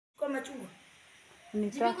machungwa.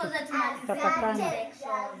 Nitaka kwa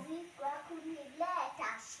kunileta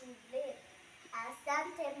shule.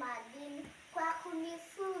 Asante mwalimu kwa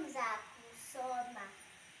kunifunza kusoma.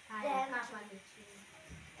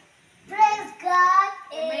 Praise God.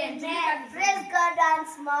 Amen. Praise God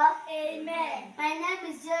once more. Amen. My name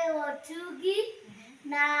is Joy Otugi.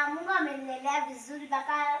 Na Mungu amenilelea vizuri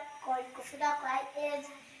mpaka kufika kwa age.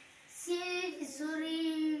 Si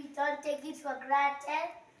vizuri, don't take it for granted.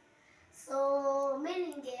 So mimi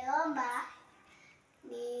ningeomba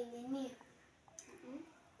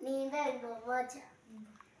niimbe wimbo moja.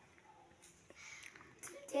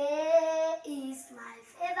 Today is my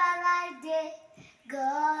favorite day.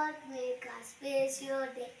 God make a special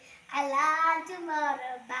day. I learned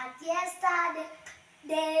tomorrow but yesterday.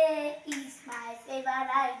 Day is my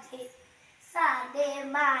favorite day. Sunday,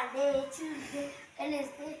 Monday, Tuesday,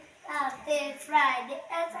 Wednesday, Thursday, Friday,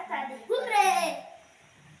 and Saturday. Hooray!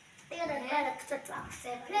 Praise God.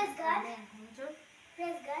 Praise God. Amen.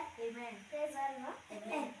 Praise God.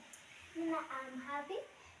 Amen. I'm happy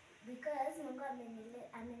because Mungu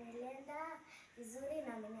amenilenda vizuri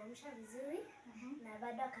na ameniamsha vizuri na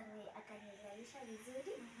bado akanilalisha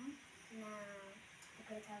vizuri na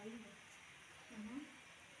akaleta wimbo.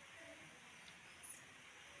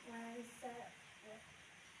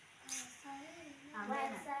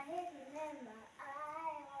 Once I remember I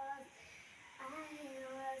was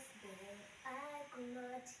there, I could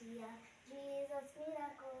not hear Jesus'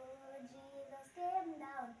 miracle. Jesus came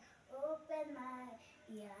down, opened my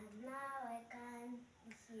ear, now I can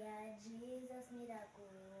hear Jesus'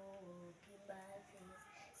 miracle. Walking by faith,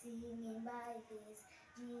 singing by faith.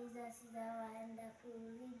 Jesus is a wonderful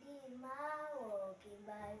redeemer. Walking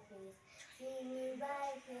by faith, singing by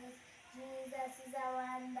faith. Jesus is a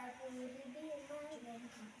wonderful redeemer.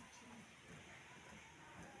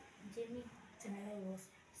 Jamie.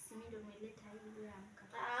 Simi ndo umeleta hivi amka.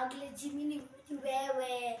 Kile Jimmy ni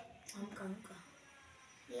wewe. Amka.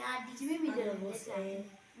 Ladi Jimmy ndo umeleta. Mimi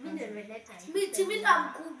ndo nimeleta. Jimmy ndo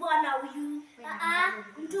mkubwa na huyu.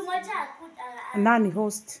 Mtu mmoja akuta. Nani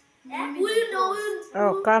host? Huyu ndo huyu.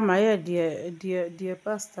 Oh, kama yeye ndiye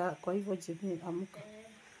pastor, kwa hivyo Jimmy amka.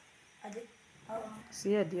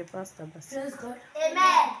 Si yeye ndiye pastor basi. Praise God.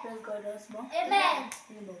 Amen. Praise God also. Amen.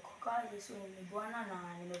 Nimeokoka, Yesu ni Bwana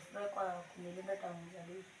na nimefurahi kwa kunilinda tangu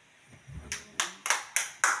mzaliwa.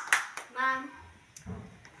 Mom.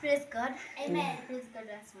 Praise God. Amen. Praise God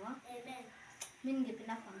once more. Amen. Mimi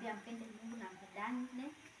ningependa kuambia mpende Mungu na mpendane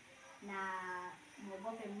na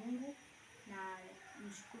muogope Mungu na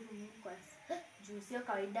mshukuru Mungu kwa juu sio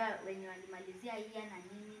kawaida wenye walimalizia hii na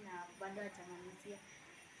nini na bado watamalizia.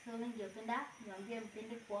 So mimi ningependa niwaambie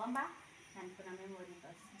mpende kuomba na niko na memory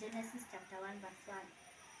verse. Genesis chapter 1 verse 1.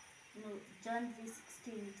 No, John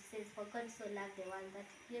 3:16 it says, for God so loved the world that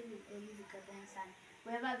he gave his only begotten son.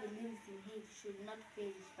 Whoever believes in him should not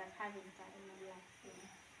perish but have eternal life.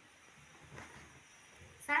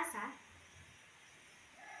 Sasa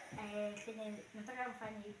nataka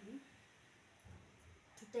mfanye hivi.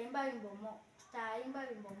 Tutaimba wimbo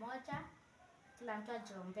moja, kila mtu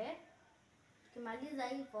ajiombe. Tukimaliza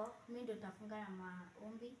hivyo, mimi ndo nitafunga na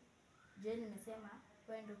maombi. Je, nimesema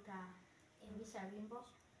wewe ndo utaimbisha wimbo?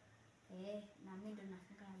 Na mimi ndo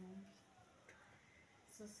nafunga na maombi.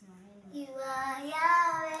 So simameni. You are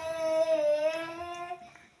Yahweh.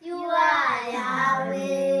 You are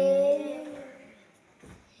Yahweh.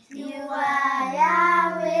 You are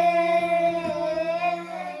Yahweh.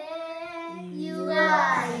 You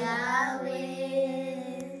are Yahweh.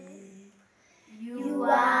 You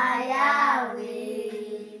are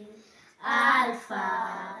Yahweh.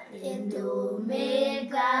 Alpha and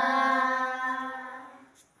Omega.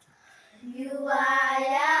 You are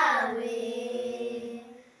Yahweh.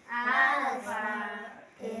 Alpha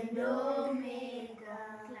and Omega.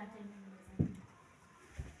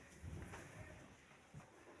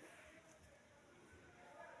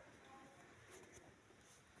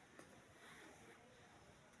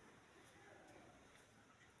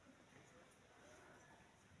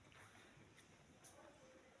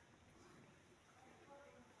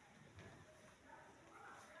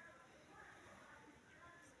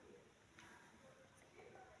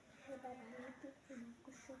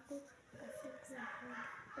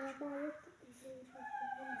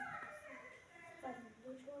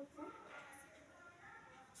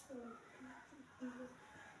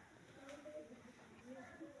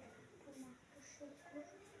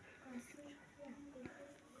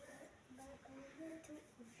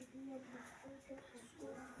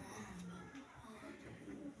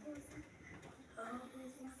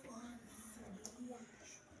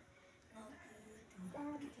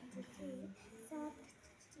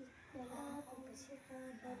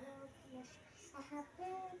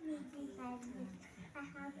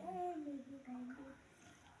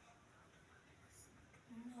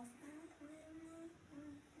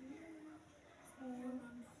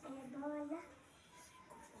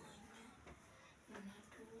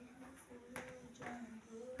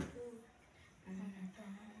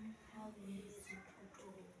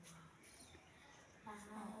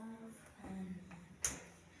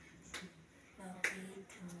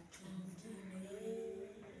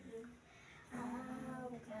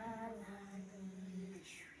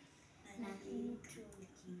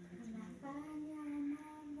 Unafanya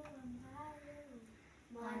mambo ambayo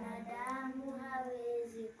mwanadamu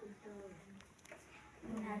hawezi kutoa.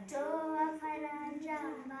 Unatoa faraja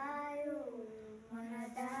ambayo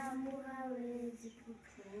mwanadamu hawezi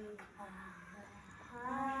kutoa.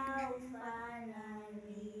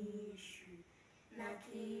 Haufananishwi na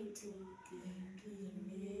kitu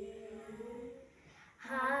kingine.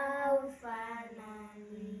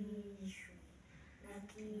 Haufananishwi na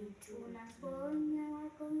kitu. Unaponya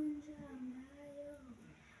magonjwa ambayo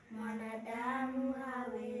mwanadamu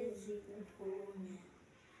hawezi kuponya.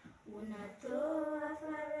 Unatoa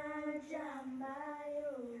faraja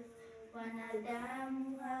ambayo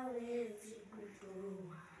wanadamu hawezi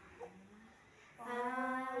kutoa.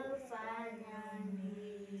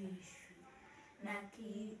 Haufananishwi na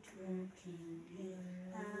kitu kingine.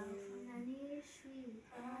 Haufananishwi.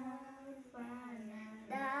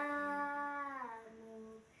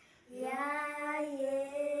 Damu ya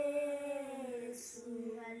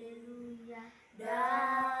Yesu. Haleluya.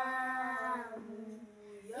 Damu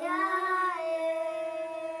ya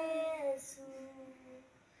Yesu.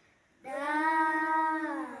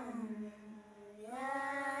 Damu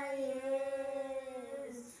ya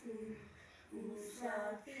Yesu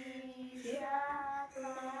husafisha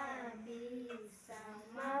kabisa.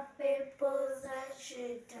 Mapepo za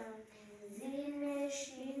shetani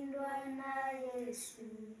zimeshindwa na Yesu.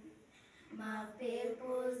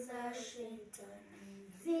 Mapepo za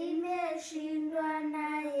shetani zimeshindwa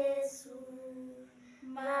na Yesu.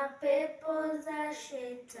 Mapepo za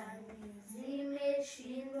shetani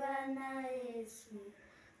zimeshindwa na Yesu.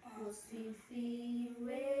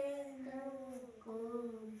 Usifiwe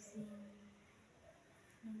Mwokozi.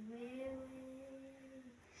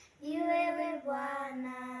 Ni wewe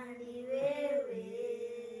Bwana, ni wewe.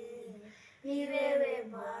 Ni wewe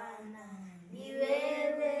Bwana, ni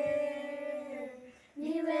wewe.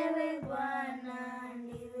 Ni wewe Bwana,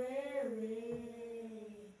 ni wewe.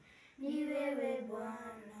 Ni wewe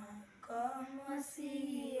Bwana, kama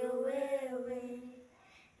siyo wewe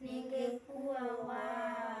ningekuwa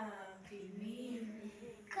wapi mimi?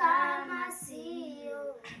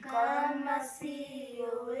 Kama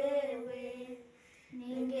siyo wewe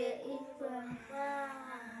ningeitwa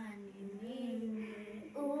nani mimi?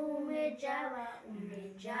 Umejawa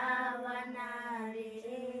na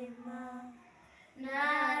rehema,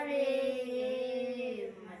 na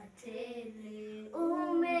rehema tele.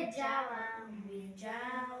 Umejawa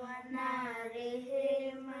na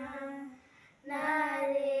rehema, na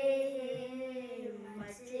rehema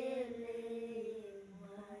tele.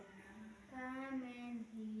 Come and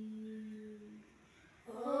heal.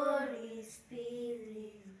 Holy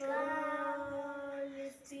Spirit, Holy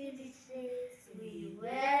Spirit, we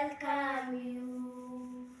welcome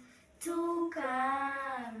you to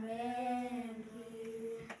come and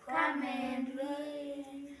heal. Come and heal.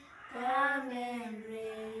 Come and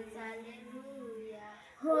raise. Hallelujah.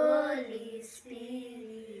 Holy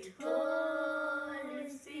Spirit, Holy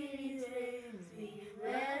Spirit, we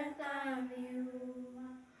welcome you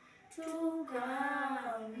to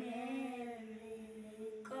come and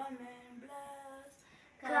raise. Come and bless.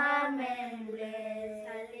 Come and bless.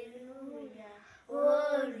 Hallelujah.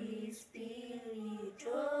 Holy Spirit,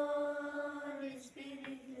 Holy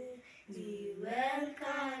Spirit, we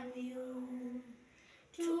welcome you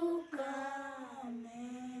to come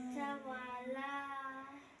and tawala.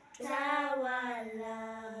 Tawala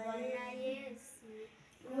Bwana Yesu.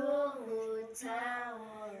 Roho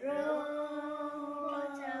tawala,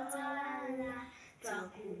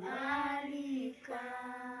 twakualika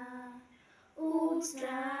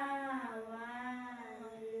utawale.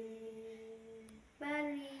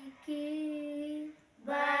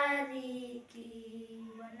 Bariki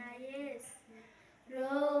Bwana Yesu.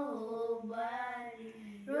 Roho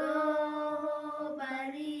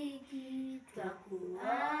bariki,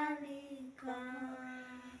 twakualika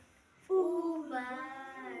ubariki.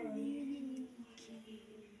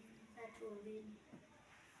 Atuombeni.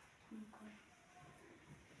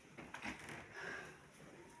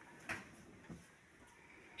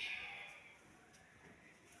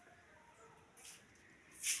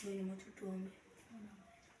 Wewe ni mtu tuombe.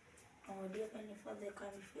 Our dear Heavenly Father,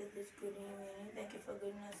 come before this good evening. Thank you for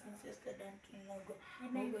giving us since yesterday and to know, God.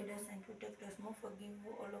 More guide us and protect us. More forgive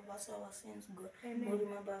all of us our sins, God. More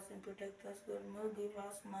remember us and protect us, God. More give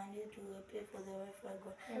us money to pay for the Wi-Fi,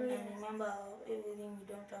 God. And remember everything we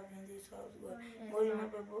don't have in this house, God. More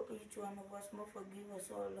remember each one of us. More forgive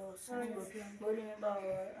us all our sins, God. More remember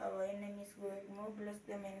our enemies, God. More bless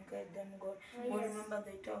them and guide them, God. More remember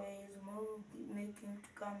the ways. More make him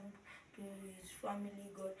to come to his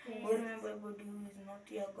family, God. More remember everybody who is not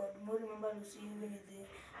here, God. More remember Lucy with the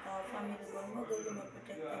family, God. More guide them and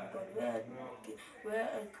protect them, God.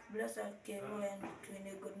 Where bless our Kevo and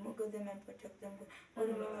Twine, God. More guide them and protect them, God. More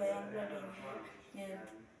remember young blood and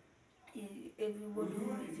everybody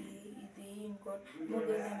who is in, God. More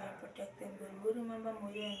guide them and protect them, God. More remember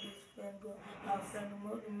Moyo and his friend, God. Our friend,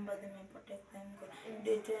 more remember them and protect them, God.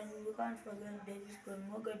 We can't forget Davis, God.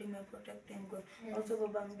 More guide him and protect him, God. Also,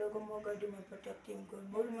 Baba Mdogo, more guide him and protect him, God.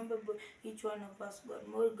 More remember each one of us, God.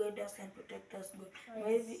 More guide us and protect us, God.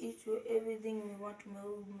 May everything we want to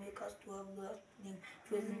make us to have that thing.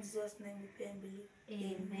 For in Jesus' name we pray and believe.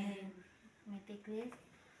 Amen. May the grace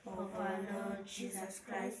Of our Lord Jesus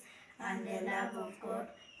Christ, and the love of God,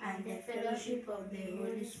 and the fellowship of the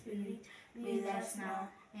Holy Spirit be with us now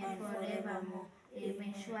and forevermore.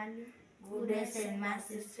 Amen. Surely, Goodness and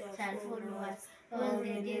mercy shall follow us all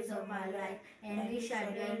the days of our life, and we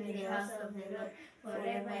shall dwell in the house of the Lord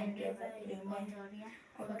forever and ever. Amen.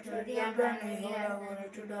 Otoriaga na ihora wana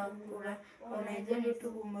tudakura, ona idheni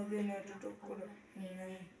tukumageni tutukura.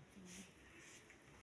 Amen.